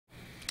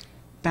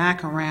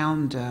back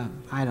around,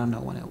 I don't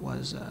know when it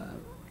was,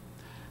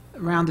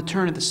 around the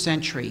turn of the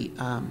century,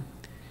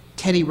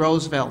 Teddy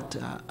Roosevelt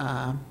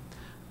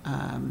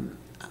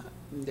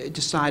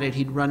decided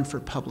he'd run for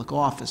public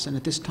office, and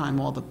at this time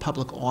all the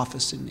public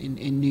office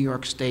in New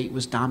York State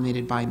was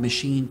dominated by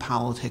machine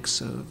politics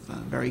of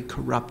very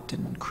corrupt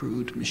and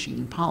crude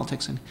machine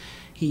politics, and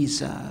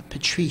he's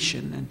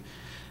patrician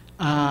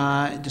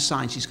and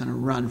decides he's going to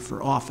run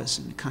for office,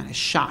 and it kind of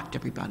shocked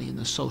everybody in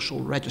the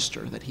social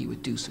register that he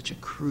would do such a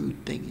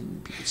crude thing,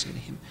 and people say to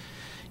him,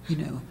 you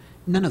know,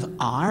 none of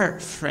our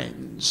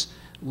friends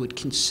would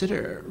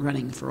consider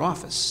running for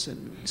office.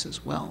 And he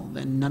says, well,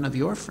 then none of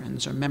your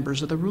friends are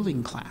members of the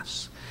ruling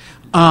class.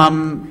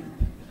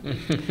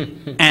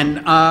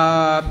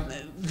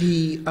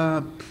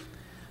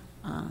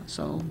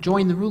 So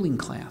join the ruling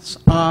class.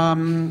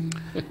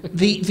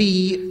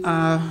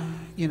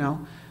 You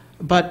know,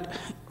 but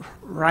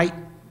write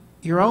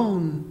your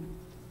own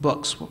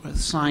books,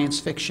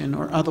 science fiction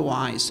or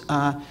otherwise.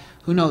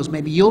 Who knows,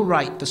 maybe you'll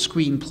write the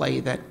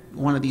screenplay that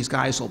one of these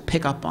guys will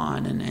pick up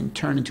on and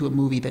turn into a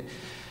movie that,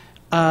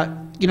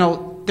 you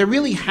know, there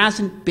really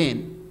hasn't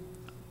been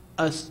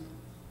a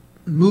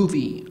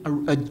movie,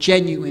 a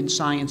genuine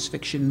science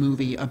fiction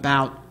movie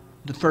about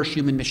the first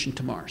human mission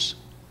to Mars.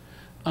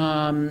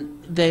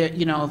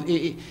 You know,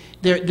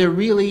 they're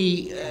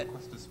really,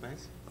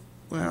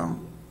 well,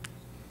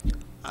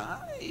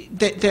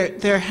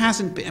 there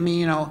hasn't been, I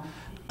mean, you know,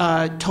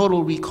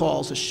 Total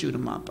Recall's a shoot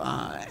 'em up.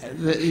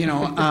 You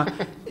know,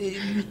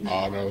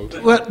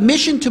 well,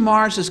 Mission to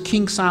Mars is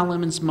King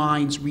Solomon's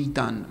Mines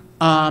redone.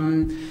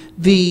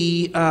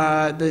 The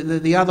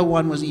other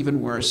one was even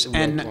worse,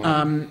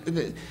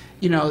 and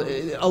you know,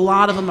 a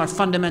lot of them are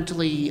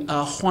fundamentally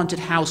haunted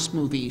house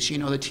movies. You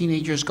know, the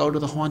teenagers go to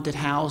the haunted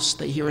house,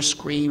 they hear a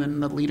scream,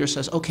 and the leader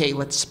says, "Okay,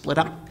 let's split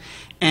up,"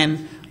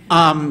 and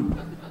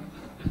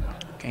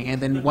okay, and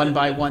then one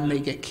by one they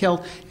get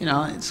killed. You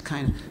know, it's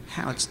kind of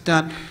how it's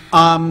done.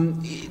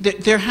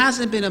 There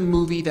hasn't been a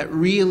movie that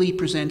really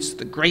presents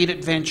the great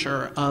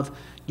adventure of,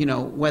 you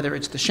know, whether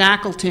it's the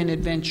Shackleton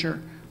adventure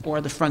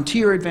or the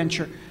Frontier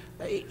adventure,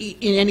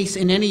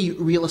 in any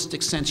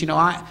realistic sense. You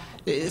know,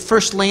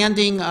 First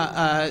Landing,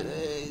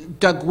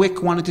 Doug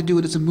Wick wanted to do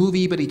it as a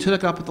movie, but he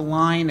took it up with the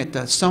line at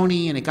the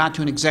Sony, and it got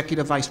to an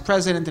executive vice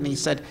president, and he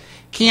said,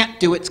 "Can't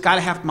do it. It's got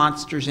to have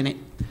monsters in it."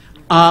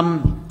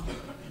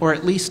 Or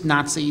at least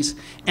Nazis,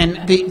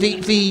 and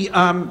you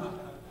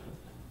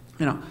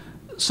know,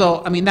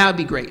 so I mean that would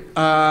be great.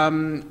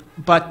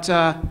 But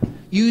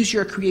use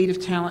your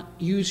creative talent.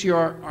 Use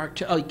your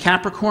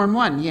Capricorn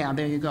 1. Yeah,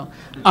 there you go.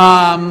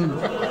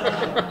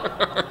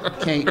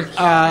 Okay,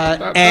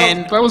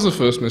 and that was the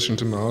first mission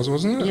to Mars,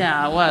 wasn't it?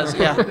 Yeah, it was.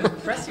 Yeah. The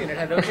press unit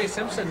had O.J.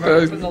 Simpson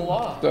running from the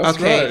law. That's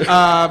okay.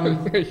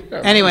 Right.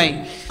 Yeah.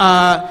 Anyway,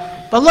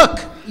 but look,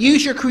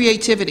 use your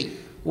creativity.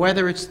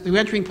 Whether it's through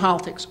entering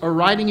politics, or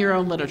writing your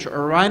own literature,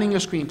 or writing a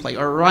screenplay,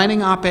 or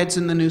writing op-eds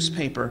in the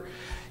newspaper,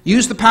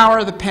 use the power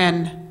of the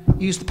pen,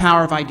 use the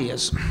power of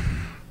ideas.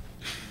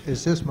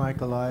 Is this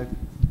mic alive?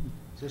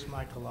 Is this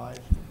mic alive?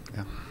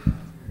 Yeah.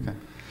 Okay.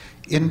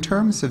 In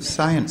terms of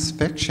science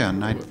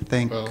fiction, I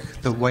think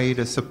the way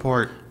to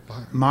support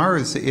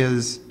Mars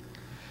is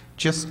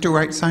just to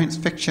write science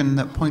fiction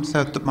that points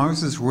out that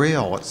Mars is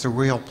real. It's a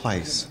real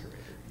place.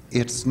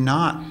 It's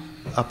not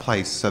a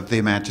place of the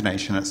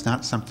imagination. It's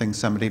not something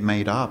somebody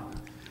made up.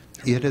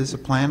 It is a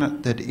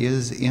planet that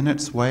is in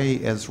its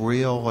way as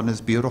real and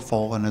as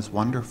beautiful and as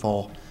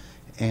wonderful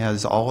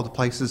as all the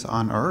places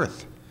on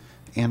Earth.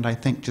 And I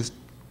think just,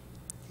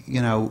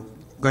 you know,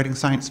 writing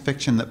science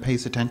fiction that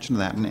pays attention to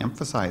that and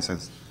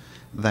emphasizes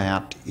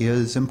that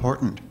is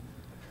important.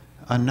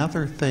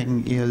 Another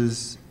thing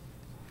is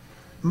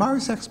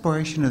Mars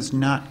exploration is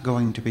not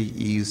going to be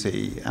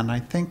easy, and I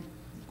think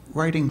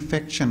writing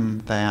fiction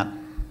that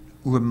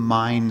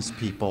reminds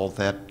people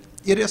that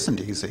it isn't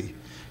easy.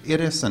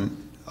 It isn't,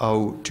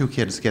 oh, two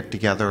kids get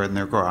together in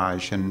their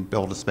garage and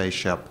build a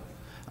spaceship.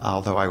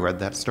 Although I read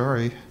that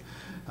story.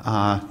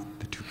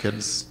 The two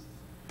kids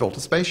built a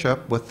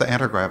spaceship with the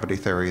anti-gravity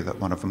theory that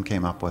one of them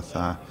came up with,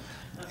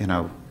 you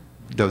know,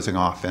 dozing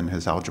off in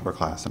his algebra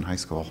class in high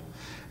school.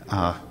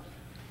 I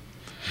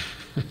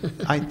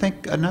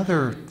think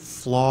another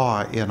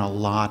flaw in a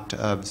lot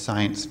of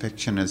science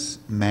fiction is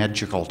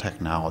magical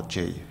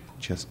technology.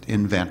 Just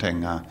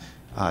inventing a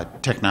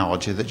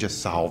technology that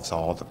just solves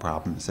all the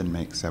problems and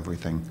makes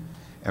everything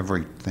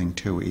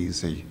too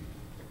easy.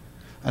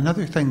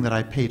 Another thing that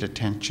I paid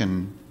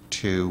attention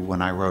to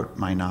when I wrote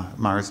my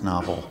Mars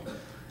novel,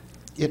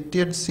 it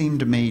did seem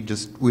to me,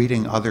 just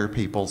reading other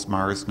people's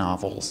Mars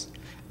novels,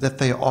 that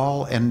they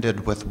all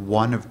ended with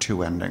one of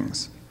two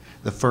endings.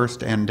 The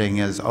first ending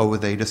is, oh,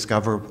 they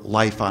discover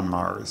life on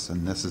Mars,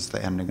 and this is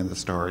the ending of the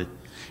story.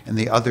 And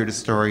the other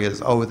story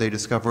is, oh, they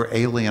discover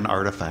alien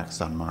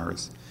artifacts on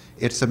Mars.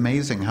 It's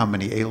amazing how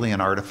many alien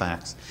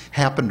artifacts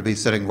happen to be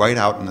sitting right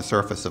out on the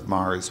surface of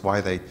Mars.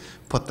 Why they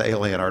put the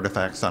alien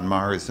artifacts on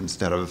Mars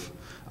instead of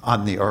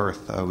on the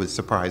Earth was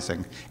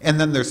surprising. And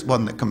then there's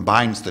one that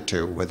combines the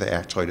two, where they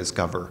actually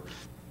discover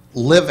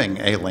living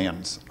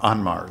aliens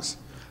on Mars.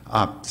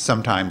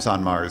 sometimes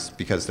on Mars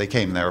because they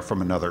came there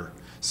from another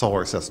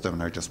solar system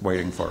and are just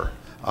waiting for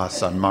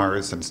us on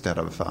Mars instead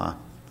of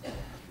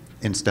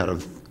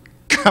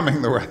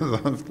coming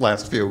the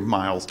last few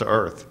miles to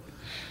Earth.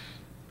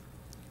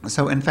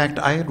 So in fact,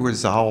 I had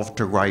resolved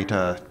to write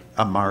a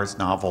Mars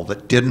novel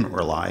that didn't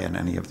rely on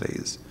any of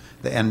these.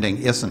 The ending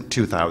isn't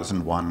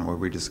 2001, where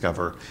we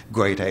discover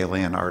great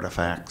alien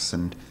artifacts,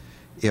 and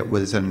it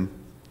was a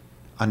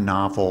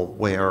novel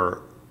where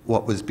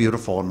what was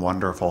beautiful and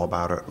wonderful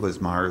about it was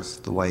Mars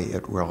the way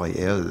it really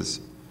is.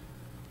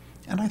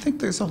 And I think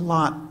there's a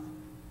lot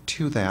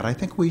to that. I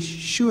think we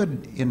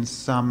should, in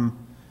some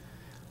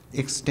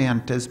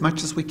extent, as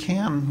much as we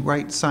can,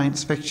 write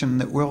science fiction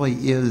that really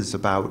is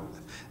about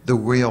the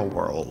real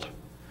world,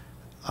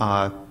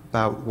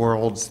 about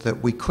worlds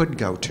that we could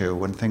go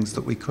to and things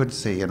that we could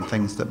see and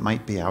things that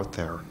might be out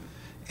there,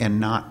 and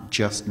not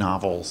just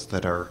novels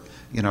that are,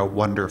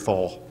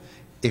 wonderful,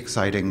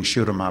 exciting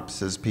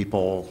shoot-'em-ups as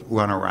people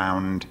run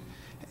around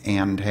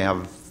and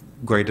have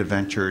great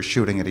adventures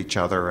shooting at each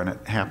other, and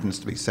it happens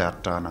to be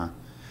set on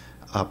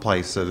a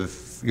place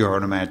of your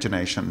own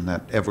imagination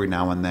that every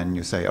now and then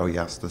you say, oh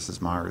yes, this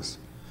is Mars.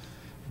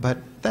 But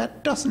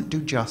that doesn't do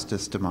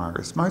justice to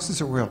Mars. Mars is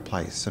a real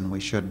place, and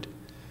we should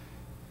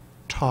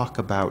talk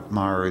about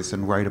Mars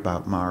and write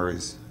about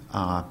Mars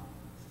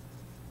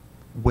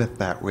with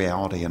that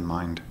reality in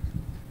mind.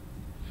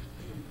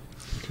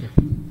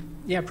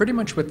 Yeah, pretty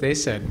much what they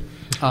said.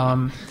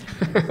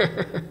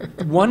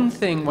 One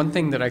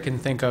thing that I can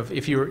think of,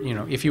 if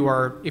you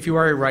are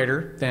a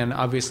writer, then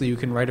obviously you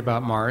can write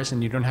about Mars,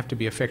 and you don't have to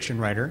be a fiction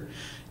writer.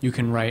 You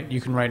can write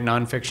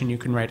nonfiction. You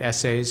can write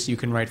essays. You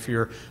can write for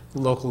your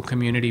local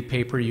community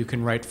paper. You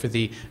can write for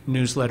the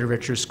newsletter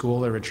at your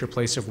school or at your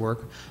place of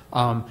work.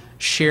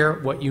 Share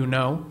what you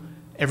know.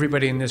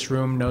 Everybody in this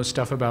room knows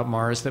stuff about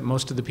Mars that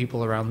most of the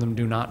people around them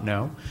do not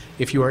know.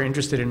 If you are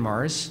interested in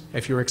Mars,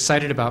 if you're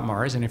excited about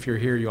Mars, and if you're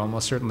here, you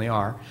almost certainly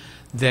are,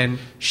 then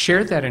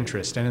share that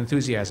interest and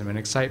enthusiasm and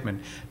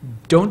excitement.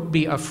 Don't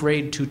be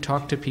afraid to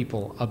talk to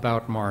people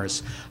about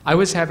Mars. I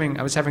was having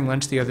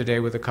lunch the other day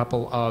with a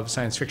couple of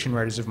science fiction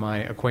writers of my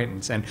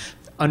acquaintance, and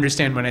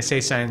understand when I say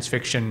science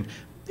fiction,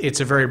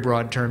 it's a very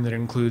broad term that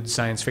includes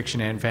science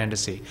fiction and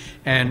fantasy.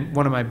 And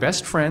one of my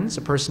best friends,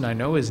 a person I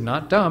know is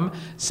not dumb,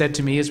 said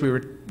to me as we were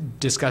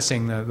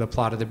discussing the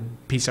plot of the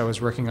piece I was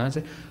working on,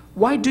 said,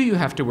 why do you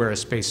have to wear a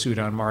spacesuit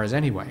on Mars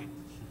anyway?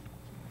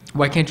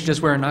 Why can't you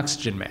just wear an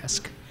oxygen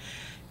mask?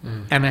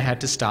 And I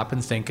had to stop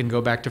and think and go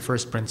back to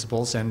first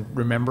principles and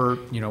remember,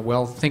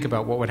 think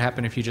about what would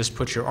happen if you just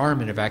put your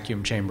arm in a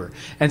vacuum chamber.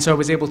 And so I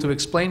was able to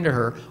explain to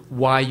her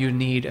why you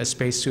need a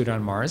spacesuit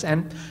on Mars,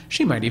 and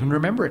she might even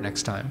remember it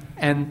next time.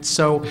 And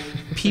so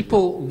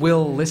people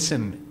will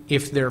listen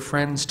if their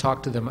friends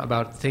talk to them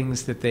about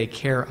things that they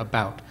care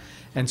about.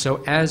 And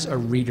so as a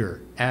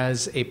reader,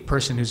 as a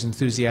person who's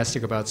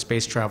enthusiastic about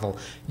space travel,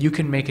 you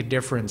can make a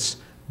difference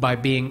by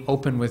being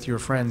open with your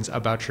friends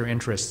about your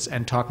interests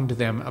and talking to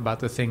them about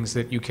the things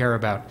that you care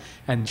about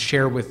and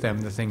share with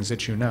them the things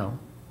that you know.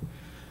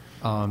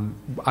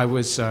 I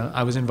was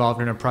involved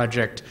in a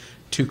project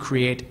to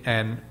create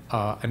an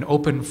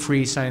open,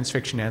 free science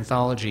fiction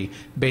anthology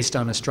based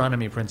on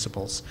astronomy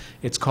principles.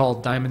 It's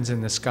called Diamonds in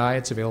the Sky.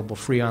 It's available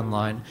free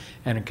online,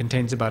 and it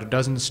contains about a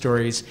dozen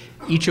stories,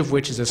 each of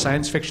which is a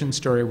science fiction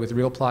story with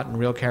real plot and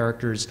real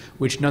characters,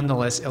 which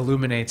nonetheless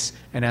illuminates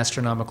an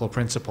astronomical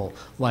principle,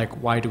 like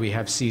why do we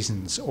have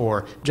seasons,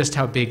 or just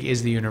how big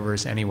is the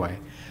universe anyway.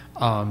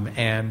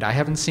 And I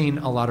haven't seen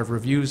a lot of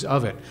reviews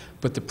of it,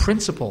 but the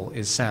principle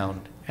is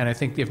sound. And I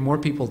think if more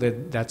people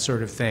did that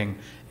sort of thing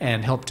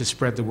and helped to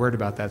spread the word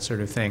about that sort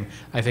of thing,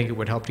 I think it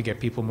would help to get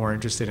people more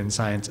interested in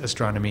science,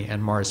 astronomy,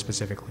 and Mars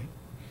specifically.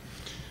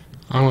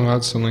 I want to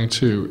add something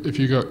too. If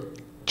you got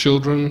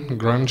children,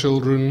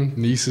 grandchildren,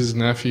 nieces,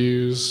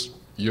 nephews,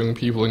 young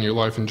people in your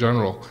life in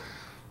general,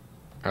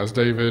 as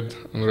David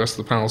and the rest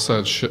of the panel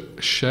said,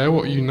 share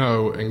what you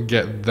know and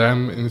get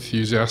them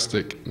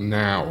enthusiastic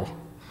now.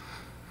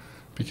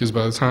 Because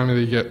by the time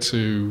they get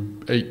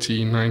to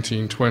 18,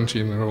 19,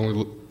 20, and they're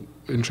only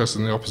interested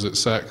in the opposite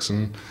sex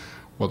and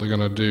what they're going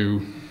to do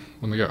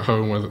when they get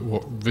home,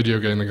 what video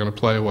game they're going to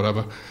play or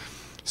whatever,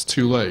 it's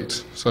too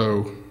late.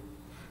 So,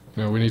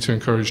 we need to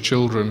encourage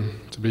children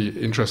to be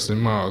interested in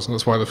Mars. And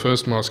that's why the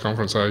first Mars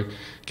conference I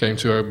came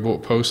to, I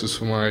bought posters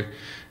for my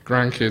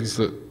grandkids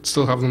that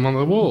still have them on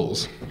their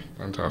walls.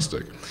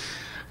 Fantastic.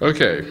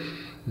 Okay,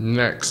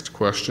 next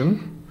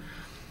question.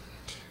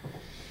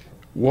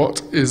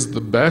 What is the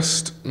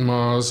best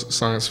Mars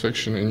science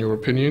fiction in your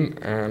opinion,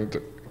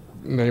 and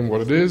name what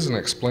it is and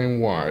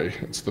explain why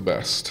it's the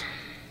best?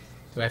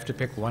 Do I have to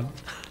pick one?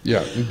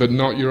 Yeah, but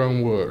not your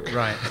own work.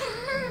 Right.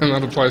 And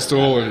that applies to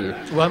all of you.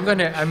 Well,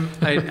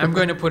 I'm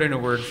going to put in a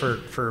word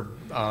for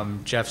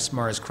Jeff's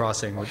Mars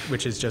Crossing,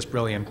 which is just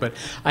brilliant. But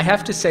I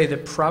have to say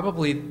that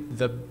probably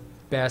the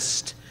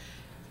best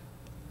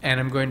and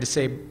I'm going to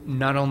say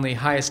not only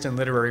highest in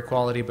literary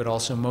quality, but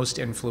also most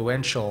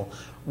influential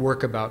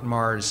work about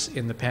Mars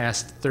in the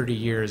past 30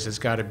 years has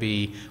got to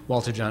be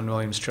Walter John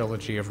Williams'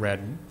 trilogy of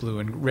Red,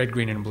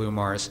 Green, and Blue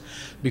Mars,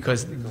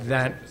 because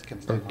that.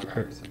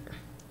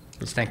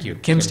 Thank you,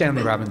 Kim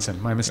Stanley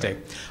Robinson. My mistake.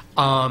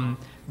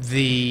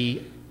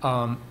 The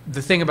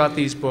thing about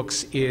these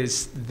books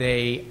is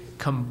they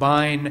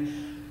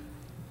combine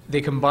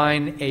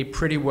a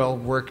pretty well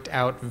worked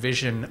out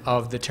vision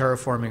of the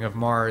terraforming of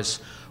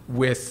Mars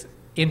with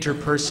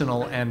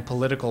interpersonal and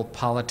political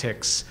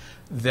politics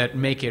that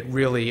make it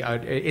really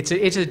it's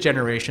a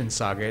generation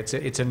saga. It's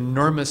an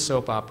enormous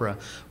soap opera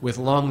with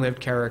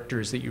long-lived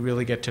characters that you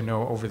really get to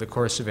know over the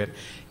course of it.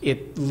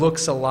 It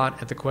looks a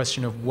lot at the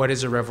question of what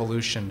is a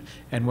revolution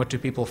and what do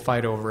people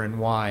fight over and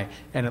why,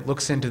 and it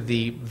looks into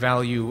the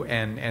value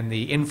and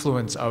the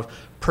influence of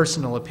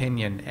personal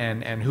opinion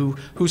and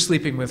who's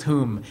sleeping with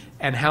whom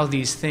and how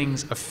these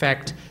things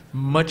affect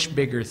much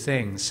bigger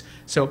things.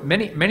 So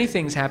many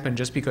things happen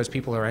just because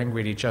people are angry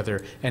at each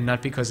other and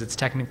not because it's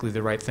technically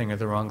the right thing or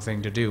the wrong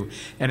thing to do.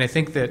 And I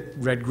think that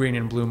Red, Green,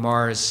 and Blue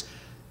Mars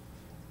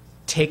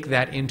take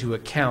that into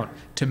account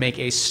to make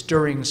a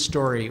stirring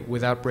story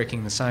without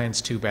breaking the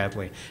science too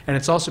badly. And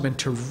it's also been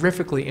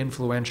terrifically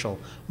influential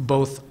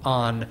both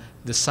on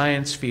the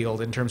science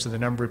field in terms of the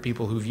number of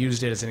people who've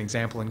used it as an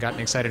example and gotten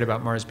excited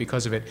about Mars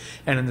because of it,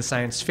 and in the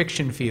science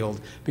fiction field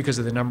because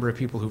of the number of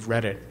people who've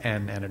read it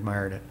and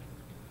admired it.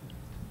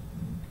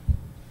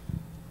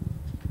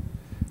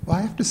 Well,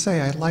 I have to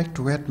say I liked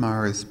Red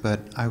Mars,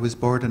 but I was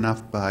bored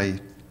enough by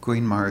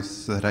Green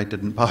Mars that I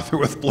didn't bother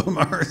with Blue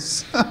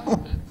Mars.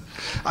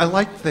 I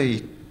liked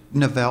the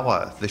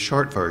novella, the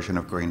short version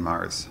of Green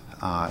Mars,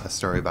 a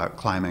story about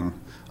climbing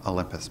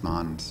Olympus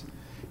Mons.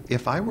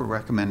 If I were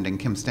recommending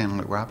Kim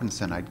Stanley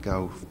Robinson, I'd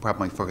go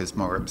probably for his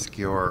more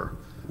obscure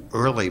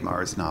early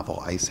Mars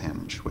novel, Ice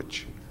Hinge,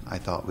 which I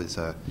thought was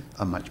a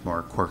much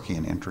more quirky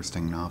and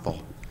interesting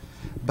novel.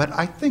 But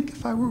I think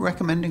if I were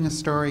recommending a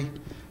story,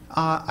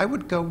 I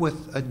would go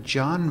with a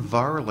John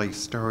Varley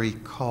story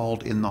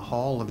called In the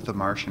Hall of the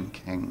Martian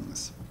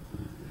Kings.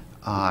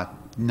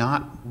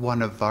 Not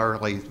one of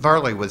Varley.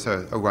 Varley was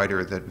a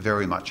writer that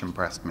very much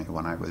impressed me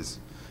when I was,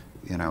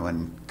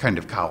 in kind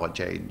of college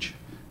age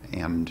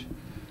and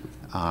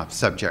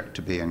subject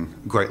to being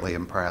greatly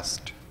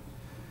impressed.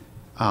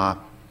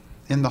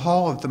 In the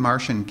Hall of the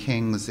Martian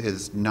Kings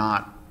is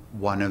not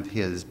one of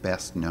his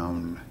best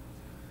known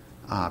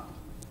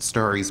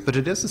stories, but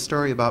it is a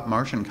story about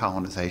Martian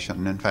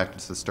colonization. In fact,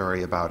 it's a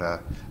story about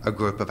a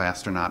group of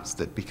astronauts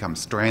that become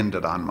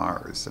stranded on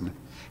Mars and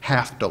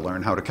have to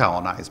learn how to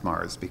colonize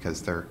Mars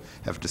because they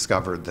have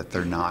discovered that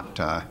they're not,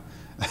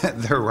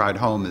 their ride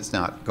home is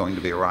not going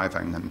to be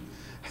arriving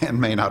and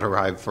may not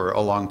arrive for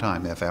a long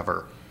time, if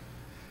ever.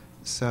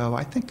 So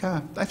I think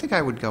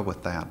I would go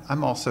with that.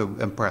 I'm also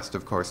impressed,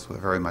 of course,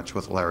 very much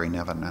with Larry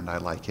Niven, and I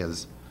like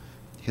his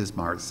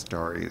Mars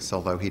stories,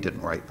 although he didn't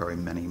write very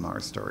many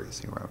Mars stories.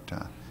 He wrote,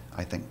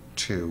 I think,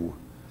 2,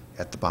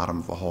 At the Bottom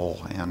of the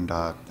Hole and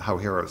How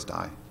Heroes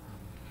Die.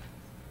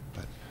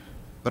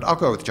 But I'll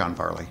go with John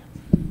Varley.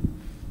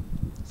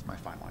 That's my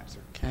final answer.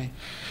 Okay.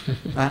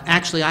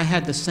 Actually, I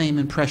had the same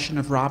impression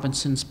of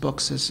Robinson's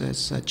books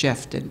as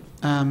Jeff did.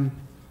 I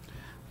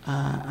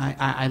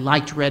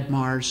liked Red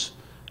Mars.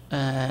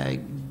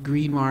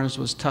 Green Mars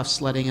was tough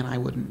sledding, and I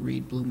wouldn't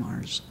read Blue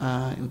Mars.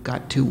 It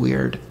got too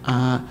weird.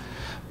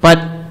 But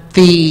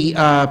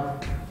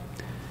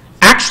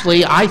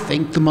actually, I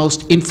think the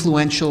most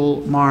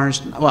influential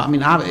Mars,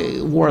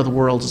 War of the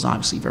Worlds is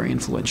obviously very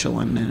influential,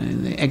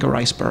 and Edgar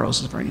Rice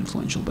Burroughs is very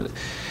influential, but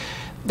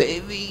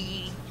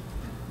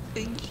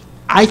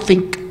I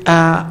think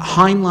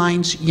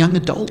Heinlein's young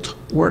adult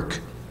work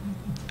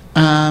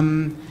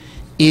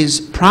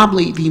is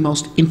probably the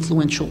most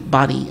influential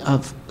body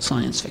of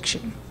science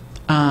fiction,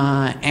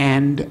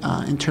 and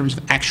in terms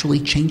of actually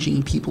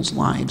changing people's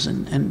lives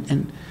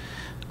and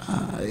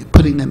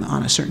putting them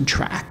on a certain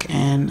track.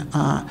 And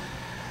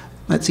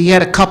let's see, he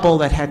had a couple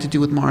that had to do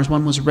with Mars.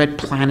 One was Red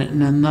Planet,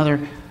 and another,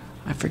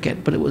 I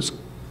forget, but it was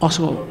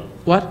also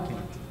what?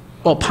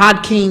 Well,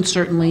 Podkayne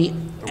certainly.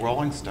 The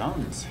Rolling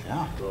Stones,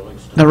 yeah.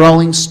 The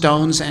Rolling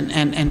Stones, and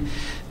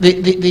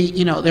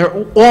they're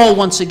all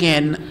once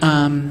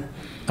again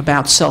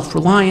about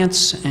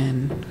self-reliance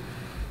and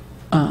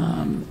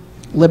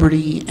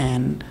liberty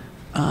and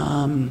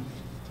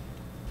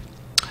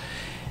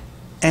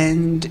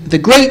the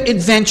great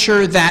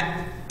adventure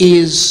that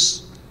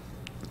is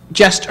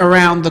just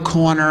around the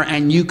corner,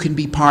 and you can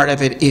be part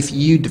of it if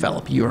you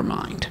develop your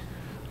mind.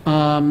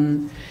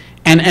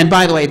 And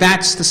by the way,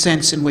 that's the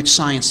sense in which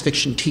science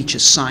fiction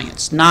teaches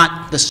science,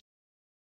 not the